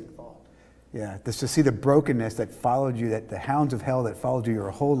amazing thought. Yeah, just to see the brokenness that followed you, that the hounds of hell that followed you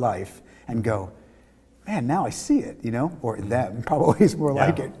your whole life, and go, man, now I see it, or that probably is more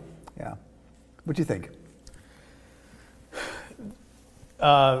like it. Yeah. What do you think?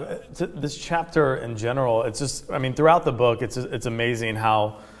 This chapter in general, it's just, throughout the book, it's amazing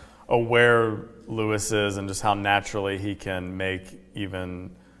how aware Lewis is and just how naturally he can make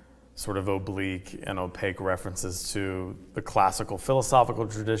even sort of oblique and opaque references to the classical philosophical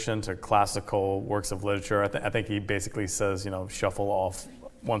tradition, to classical works of literature. I think he basically says, shuffle off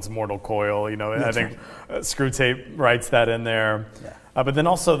once mortal coil, I think Screwtape writes that in there. Yeah. But then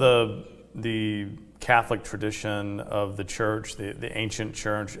also the Catholic tradition of the church, the ancient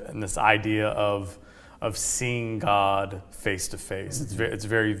church, and this idea of seeing God face to face. It's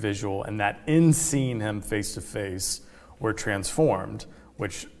very visual, and that in seeing him face to face, we're transformed,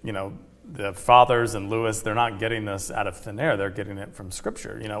 which, the fathers and Lewis, they're not getting this out of thin air. They're getting it from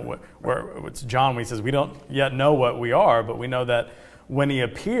Scripture. Where it's John, when he says, we don't yet know what we are, but we know that when he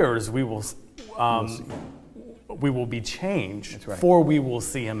appears, we will be changed, for we will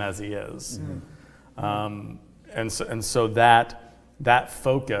see him as he is. And so that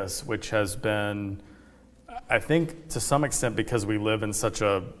focus, which has been, I think, to some extent, because we live in such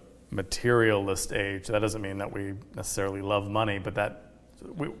a materialist age. That doesn't mean that we necessarily love money, but that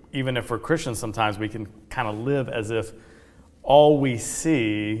even if we're Christians, sometimes we can kind of live as if all we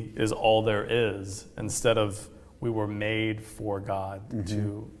see is all there is, instead of we were made for God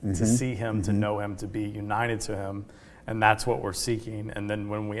to see Him, to know Him, to be united to Him, and that's what we're seeking. And then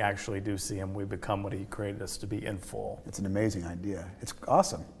when we actually do see Him, we become what He created us to be in full. It's an amazing idea. It's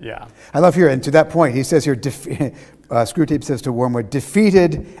awesome. Yeah. I love here, and to that point, he says here, Screwtape says to Wormwood,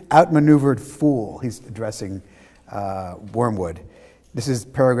 defeated, outmaneuvered fool. He's addressing Wormwood. This is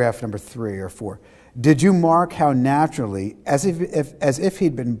paragraph number 3 or 4. Did you mark how naturally, as if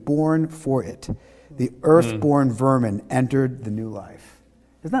he'd been born for it, the earth-born vermin entered the new life?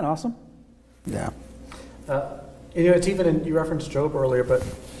 Isn't that awesome? Yeah. It's even you referenced Job earlier, but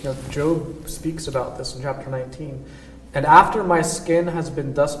Job speaks about this in chapter 19. And after my skin has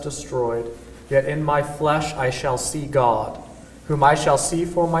been thus destroyed, yet in my flesh I shall see God, whom I shall see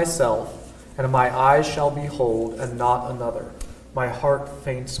for myself, and my eyes shall behold, and not another. My heart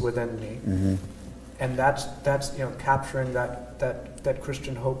faints within me. And that's capturing that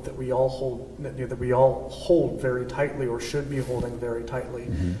Christian hope that we all hold very tightly, or should be holding very tightly.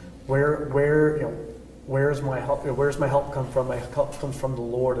 Where's my help? Where's my help come from? My help comes from the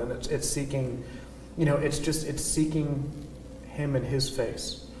Lord, and it's seeking, it's seeking Him in His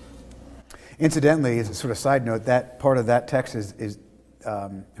face. Incidentally, as a sort of side note, that part of that text is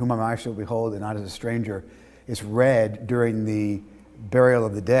whom my eyes shall behold, and not as a stranger, is read during the burial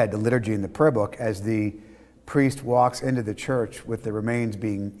of the dead, the liturgy in the prayer book, as the priest walks into the church with the remains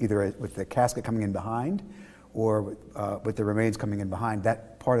being either with the casket coming in behind, or with the remains coming in behind.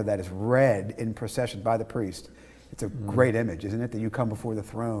 That part of that is read in procession by the priest. It's a great image, isn't it? That you come before the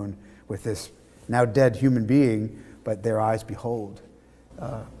throne with this now dead human being, but their eyes behold.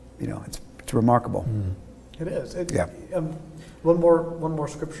 It's remarkable. It is. Yeah. One more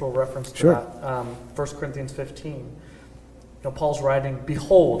scriptural reference to that. 1 Corinthians 15. Paul's writing,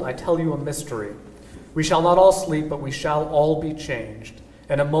 "Behold, I tell you a mystery. We shall not all sleep, but we shall all be changed.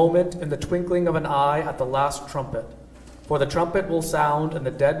 In a moment, in the twinkling of an eye, at the last trumpet. For the trumpet will sound, and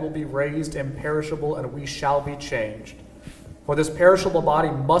the dead will be raised imperishable, and we shall be changed. For this perishable body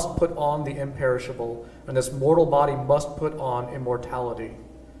must put on the imperishable, and this mortal body must put on immortality.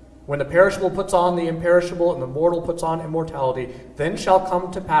 When the perishable puts on the imperishable, and the mortal puts on immortality, then shall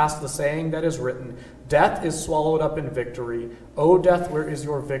come to pass the saying that is written, Death is swallowed up in victory. O death, where is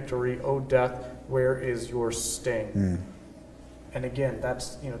your victory? O death, where is your sting?" And again,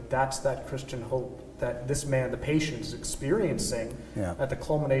 that's that Christian hope that this man, the patient, is experiencing at the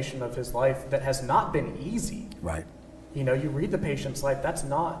culmination of his life, that has not been easy. Right. You read the patient's life. That's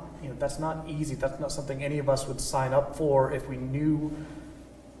not easy. That's not something any of us would sign up for if we knew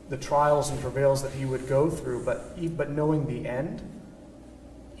the trials and travails that he would go through. But knowing the end,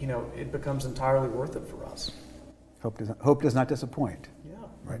 it becomes entirely worth it for us. Hope does not disappoint. Yeah.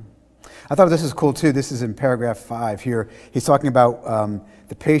 Right. I thought this is cool too. This is in paragraph 5 here. He's talking about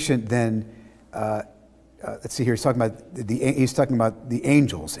the patient. Then let's see here. He's talking about the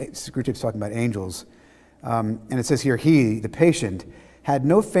angels. Screwtape's talking about angels, and it says here, he, the patient, had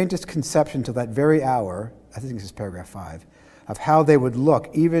no faintest conception till that very hour. I think this is paragraph 5, of how they would look,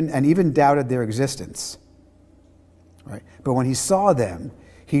 even doubted their existence. Right. But when he saw them,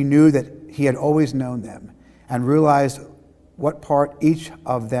 he knew that he had always known them, and realized what part each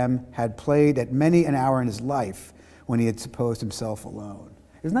of them had played at many an hour in his life when he had supposed himself alone.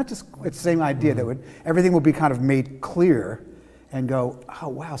 Isn't that just, it's the same idea that everything will be kind of made clear and go, oh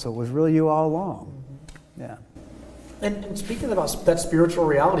wow, so it was really you all along. Yeah. And speaking about that spiritual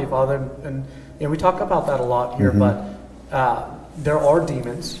reality, Father, and we talk about that a lot here, but there are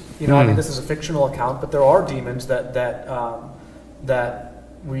demons. I mean, this is a fictional account, but there are demons that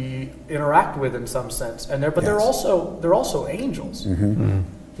we interact with in some sense, they're also angels.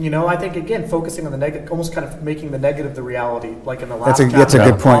 I think again, focusing on the negative, almost kind of making the negative the reality, like in the last chapter, that's a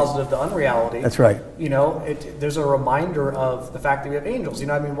good point. Positive the unreality. That's right. There's a reminder of the fact that we have angels.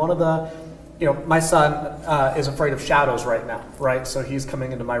 I mean, one of the, my son is afraid of shadows right now, right? So he's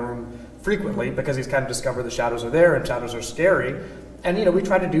coming into my room frequently because he's kind of discovered the shadows are there and shadows are scary. And we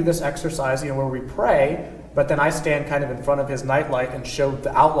try to do this exercise, where we pray. But then I stand kind of in front of his nightlight and show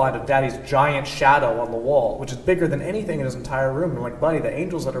the outline of Daddy's giant shadow on the wall, which is bigger than anything in his entire room. And I'm like, buddy, the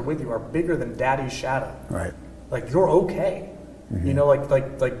angels that are with you are bigger than Daddy's shadow. Right. Like, you're okay.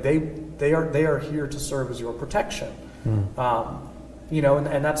 Like they are here to serve as your protection. And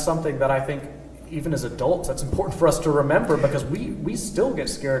that's something that I think even as adults, that's important for us to remember, because we still get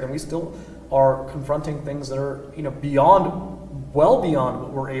scared and we still are confronting things that are well beyond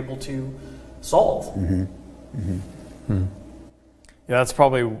what we're able to solve. Yeah, that's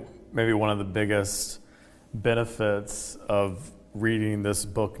probably maybe one of the biggest benefits of reading this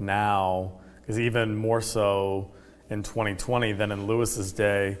book now, because even more so in 2020 than in Lewis's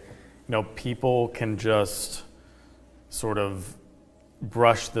day, people can just sort of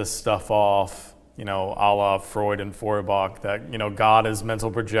brush this stuff off, a la Freud and Feuerbach, that, God is mental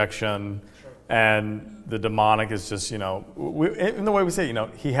projection and the demonic is just, in the way we say,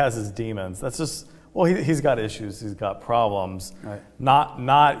 he has his demons. That's just, well, he's got issues, he's got problems. Right. Not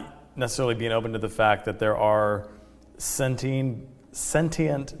necessarily being open to the fact that there are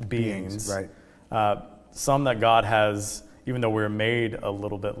sentient beings. Right. Some that God has, even though we're made a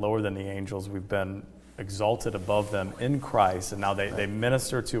little bit lower than the angels, we've been exalted above them in Christ, and now they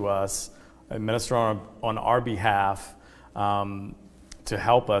minister to us, they minister on our behalf to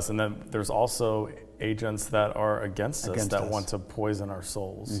help us. And then there's also agents that are against us that want to poison our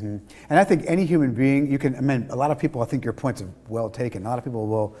souls. Mm-hmm. And I think any human being, a lot of people, I think your points are well taken. A lot of people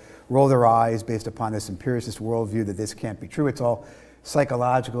will roll their eyes based upon this empiricist worldview that this can't be true. It's all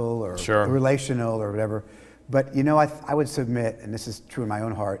psychological or relational or whatever. But I would submit, and this is true in my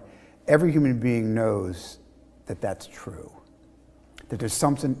own heart, every human being knows that that's true. That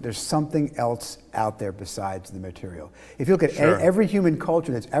there's something else out there besides the material. If you look at every human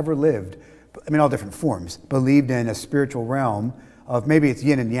culture that's ever lived, all different forms, believed in a spiritual realm of maybe it's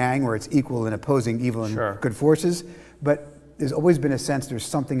yin and yang, where it's equal and opposing evil and good forces, but there's always been a sense there's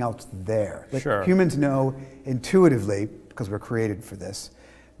something else there. Humans know intuitively, because we're created for this,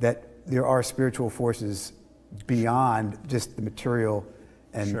 that there are spiritual forces beyond just the material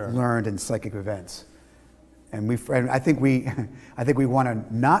and learned and psychic events. And I think we want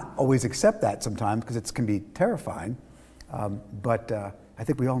to not always accept that sometimes because it can be terrifying, but I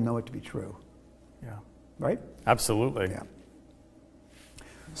think we all know it to be true. Yeah. Right? Absolutely. Yeah.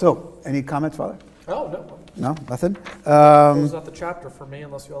 So, any comments, Father? Oh, no. No? Nothing? Close out the chapter for me,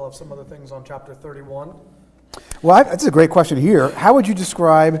 unless you all have some other things on chapter 31. Well, that's a great question here. How would you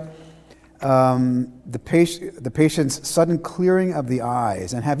describe the patient's sudden clearing of the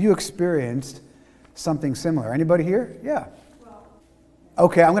eyes? And have you experienced something similar? Anybody here? Yeah.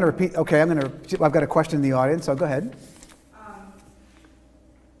 Okay, I'm going to repeat. Okay, I've got a question in the audience, so go ahead.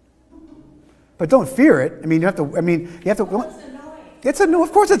 But don't fear it. You have to. Well, it's annoying. It's annoying.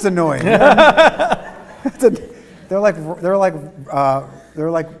 Of course, it's annoying. They're like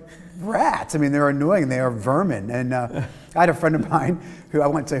rats. They're annoying. They are vermin. And I had a friend of mine who I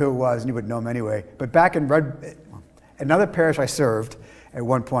won't say who it was, and you would know him anyway. But back in another parish I served at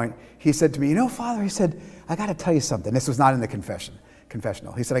one point, he said to me, Father, he said, I got to tell you something. This was not in the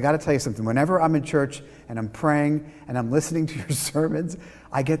confessional. He said, I got to tell you something. Whenever I'm in church and I'm praying and I'm listening to your sermons,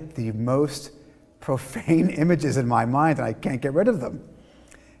 I get the most profane images in my mind, and I can't get rid of them.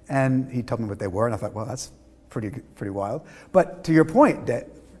 And he told me what they were, and I thought, well, that's pretty wild. But to your point, that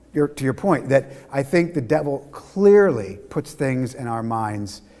I think the devil clearly puts things in our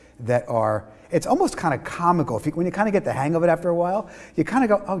minds that are, it's almost kind of comical. When you kind of get the hang of it after a while, you kind of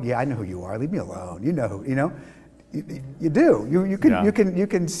go, oh yeah, I know who you are. Leave me alone. You do.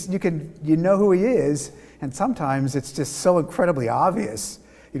 You know who he is, and sometimes it's just so incredibly obvious.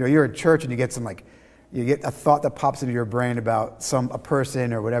 You're in church and you get you get a thought that pops into your brain about a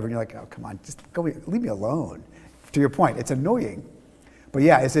person or whatever, and you're like, oh, come on, just leave me alone. To your point, it's annoying. But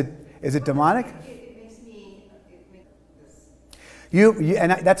yeah, is it demonic? It makes me.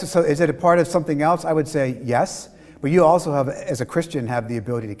 So is it a part of something else? I would say yes, but you also have, as a Christian, have the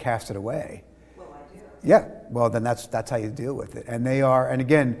ability to cast it away. Well, I do. Yeah. Well, then that's how you deal with it. And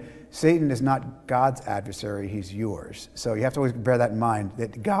again, Satan is not God's adversary, he's yours. So you have to always bear that in mind,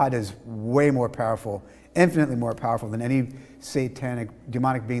 that God is way more powerful, infinitely more powerful than any satanic,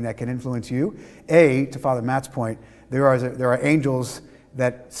 demonic being that can influence you. To Father Matt's point, there are angels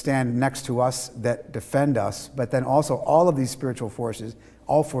that stand next to us, that defend us, but then also all of these spiritual forces,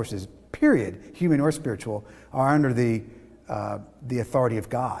 all forces, period, human or spiritual, are under the authority of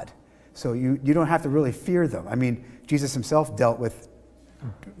God. So you don't have to really fear them. Jesus himself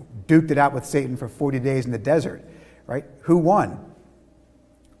duked it out with Satan for 40 days in the desert, right? Who won?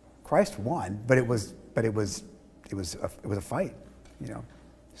 Christ won, but it was a fight,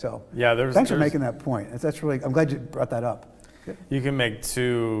 So yeah, thanks for making that point. That's really, I'm glad you brought that up. Good. You can make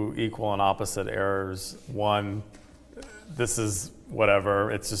two equal and opposite errors. One, this is whatever,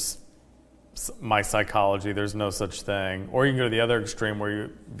 it's just my psychology, there's no such thing. Or you can go to the other extreme where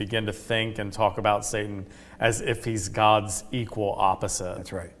you begin to think and talk about Satan as if he's God's equal opposite.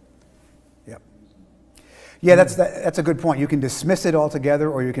 That's right. Yep. Yeah, that's a good point. You can dismiss it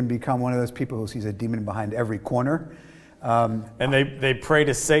altogether, or you can become one of those people who sees a demon behind every corner. And they pray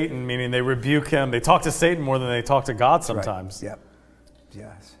to Satan, meaning they rebuke him. They talk to Satan more than they talk to God sometimes. Right. Yep.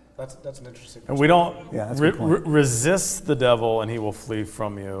 Yes. That's an interesting. And we don't Yeah, that's a good point. resist the devil and he will flee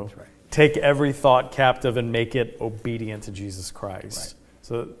from you. That's right. Take every thought captive and make it obedient to Jesus Christ. Right.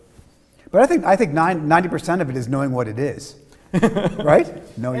 So, But I think 90% of it is knowing what it is.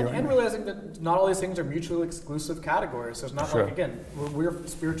 Right? Know your And realizing that not all these things are mutually exclusive categories. So it's not Sure. like, again, we're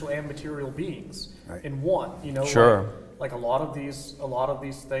spiritual and material beings Right. in one. Sure. Like a lot of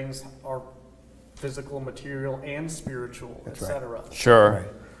these things are physical, material, and spiritual, That's right. etc. sure. Right.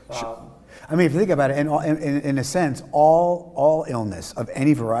 I mean, if you think about it, in a sense, all illness of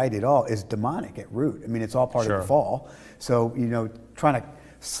any variety at all is demonic at root. I mean, it's all part Sure. of the fall. So, trying to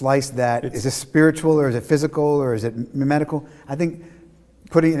slice that, is it spiritual or is it physical or is it medical? I think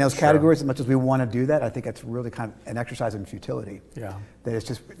putting it in those categories, as much as we want to do that, I think that's really kind of an exercise in futility. Yeah. That it's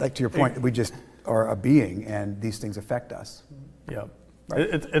just, like to your point, that we just are a being and these things affect us. Yep. Right.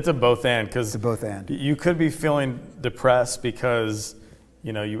 It's a both and, because It's a both and. you could be feeling depressed because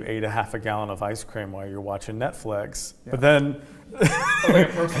you ate a half a gallon of ice cream while you're watching Netflix, but then Like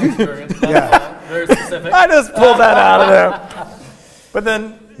a personal experience. Yeah. Very specific. I just pulled that out of there. But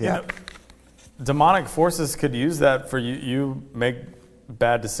then Yeah. demonic forces could use that for you. You make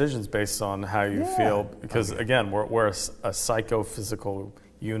bad decisions based on how you Yeah. feel, because again, we're a psychophysical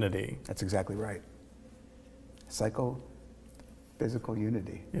unity. That's exactly right. Psycho-physical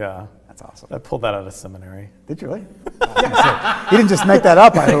unity. Yeah, That's awesome. I pulled that out of seminary. Did you really? You didn't just make that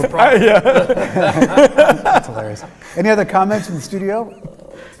up, I hope. That's hilarious. Any other comments from the studio?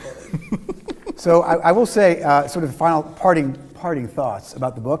 So I will say, sort of final parting thoughts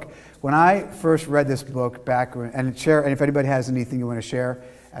about the book. When I first read this book back, and if anybody has anything you want to share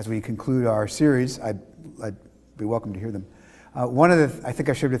as we conclude our series, I'd be welcome to hear them. One of the, I think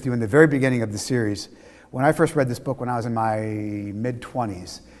I shared with you in the very beginning of the series, when I first read this book when I was in my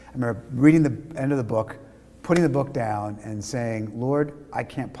mid-20s, I remember reading the end of the book, putting the book down and saying, Lord, I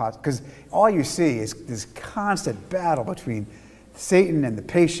can't possibly, because all you see is this constant battle between Satan and the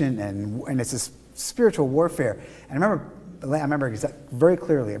patient, and it's this spiritual warfare. And I remember very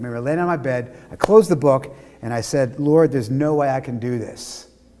clearly. I remember laying on my bed, I closed the book, and I said, Lord, there's no way I can do this.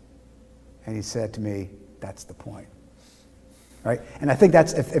 And he said to me, that's the point. Right? And I think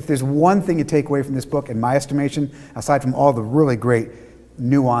that's, if there's one thing you take away from this book, in my estimation, aside from all the really great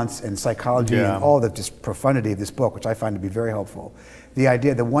nuance and psychology and all the just profundity of this book, which I find to be very helpful, the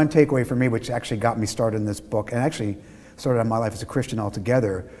one takeaway for me, which actually got me started in this book, and actually started on my life as a Christian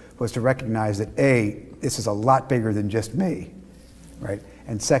altogether, was to recognize that A, this is a lot bigger than just me, right?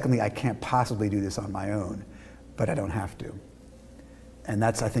 And secondly, I can't possibly do this on my own, but I don't have to. And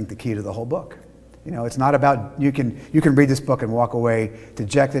that's, I think, the key to the whole book. It's not about, you can read this book and walk away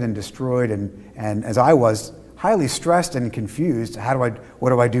dejected and destroyed and as I was, highly stressed and confused. What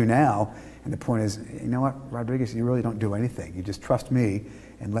do I do now? And the point is, you know what, Rodriguez, you really don't do anything. You just trust me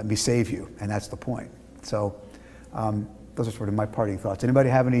and let me save you. And that's the point. So those are sort of my parting thoughts. Anybody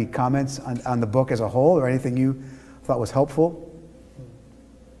have any comments on the book as a whole, or anything you thought was helpful?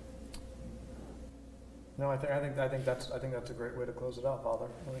 No, I think that's a great way to close it out, Father.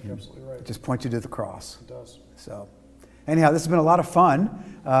 I think you're absolutely right. It just points you to the cross. It does. So, anyhow, this has been a lot of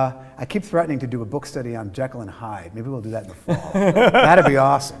fun. I keep threatening to do a book study on Jekyll and Hyde. Maybe we'll do that in the fall. That'd be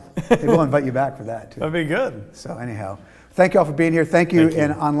awesome. Maybe we'll invite you back for that too. That'd be good. So anyhow, thank you all for being here. Thank you,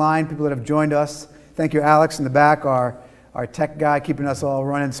 and online, people that have joined us. Thank you, Alex, in the back, our tech guy, keeping us all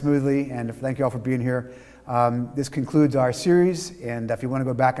running smoothly. And thank you all for being here. This concludes our series. And if you want to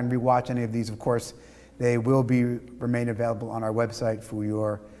go back and rewatch any of these, of course, they will remain available on our website for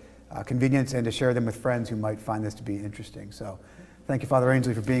your convenience, and to share them with friends who might find this to be interesting. So thank you, Father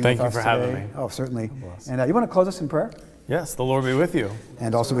Ainsley, for being with us today. Thank you for having me. Oh, certainly. And you want to close us in prayer? Yes, the Lord be with you.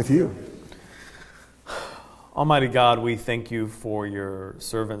 And also with you. Almighty God, we thank you for your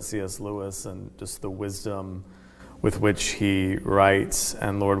servant C.S. Lewis and just the wisdom with which he writes.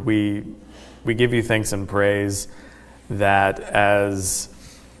 And Lord, we give you thanks and praise that as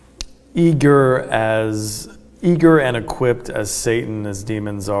eager and equipped as Satan, as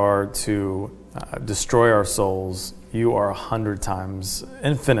demons are to destroy our souls, you are 100 times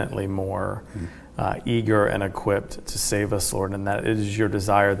infinitely more eager and equipped to save us, Lord, and that it is your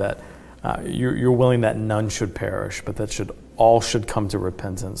desire that you're willing that none should perish, but that all should come to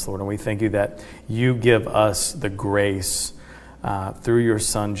repentance, Lord. And we thank you that you give us the grace through your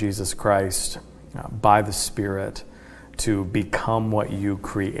Son, Jesus Christ, by the Spirit, to become what you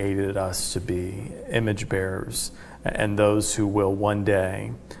created us to be, image bearers, and those who will one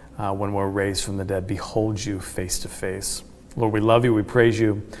day, when we're raised from the dead, behold you face to face. Lord, we love you, we praise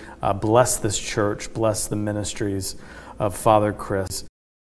you. Bless this church, bless the ministries of Father Chris.